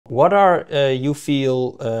What are, you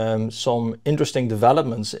feel, some interesting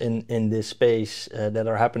developments in this space that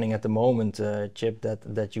are happening at the moment, Chip,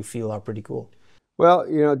 that you feel are pretty cool? Well,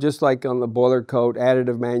 you know, just like on the boiler code,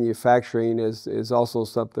 additive manufacturing is also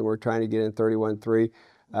something we're trying to get in 31.3.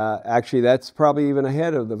 Actually, that's probably even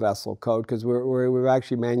ahead of the vessel code because we've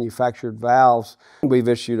actually manufactured valves. We've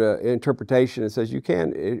issued an interpretation that says you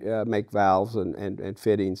can make valves and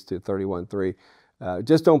fittings to 31.3.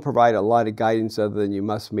 Just don't provide a lot of guidance other than you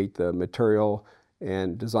must meet the material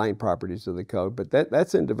and design properties of the code, but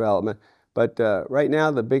that's in development. But right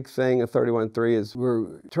now, the big thing of 31.3 is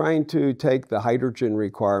we're trying to take the hydrogen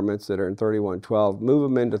requirements that are in 31.12, move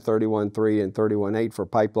them into 31.3 and 31.8 for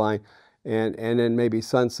pipeline, and then maybe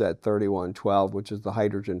sunset 31.12, which is the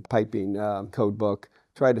hydrogen piping code book,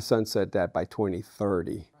 try to sunset that by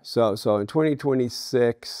 2030. So in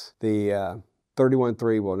 2026, the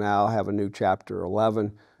 31.3 will now have a new chapter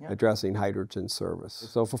 11 addressing hydrogen service.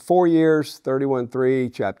 So for 4 years,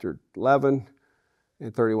 31.3, chapter 11,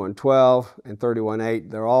 and 31.12 and 31.8,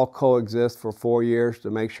 they'll all coexist for 4 years to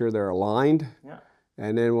make sure they're aligned. Yeah.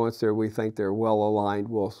 And then once we think they're well aligned,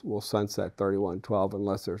 we'll sunset 31.12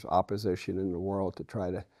 unless there's opposition in the world to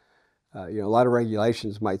try to, you know, a lot of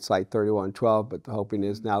regulations might cite 31.12, but the hoping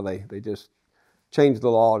is now they just change the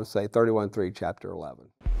law to say 31.3, chapter 11.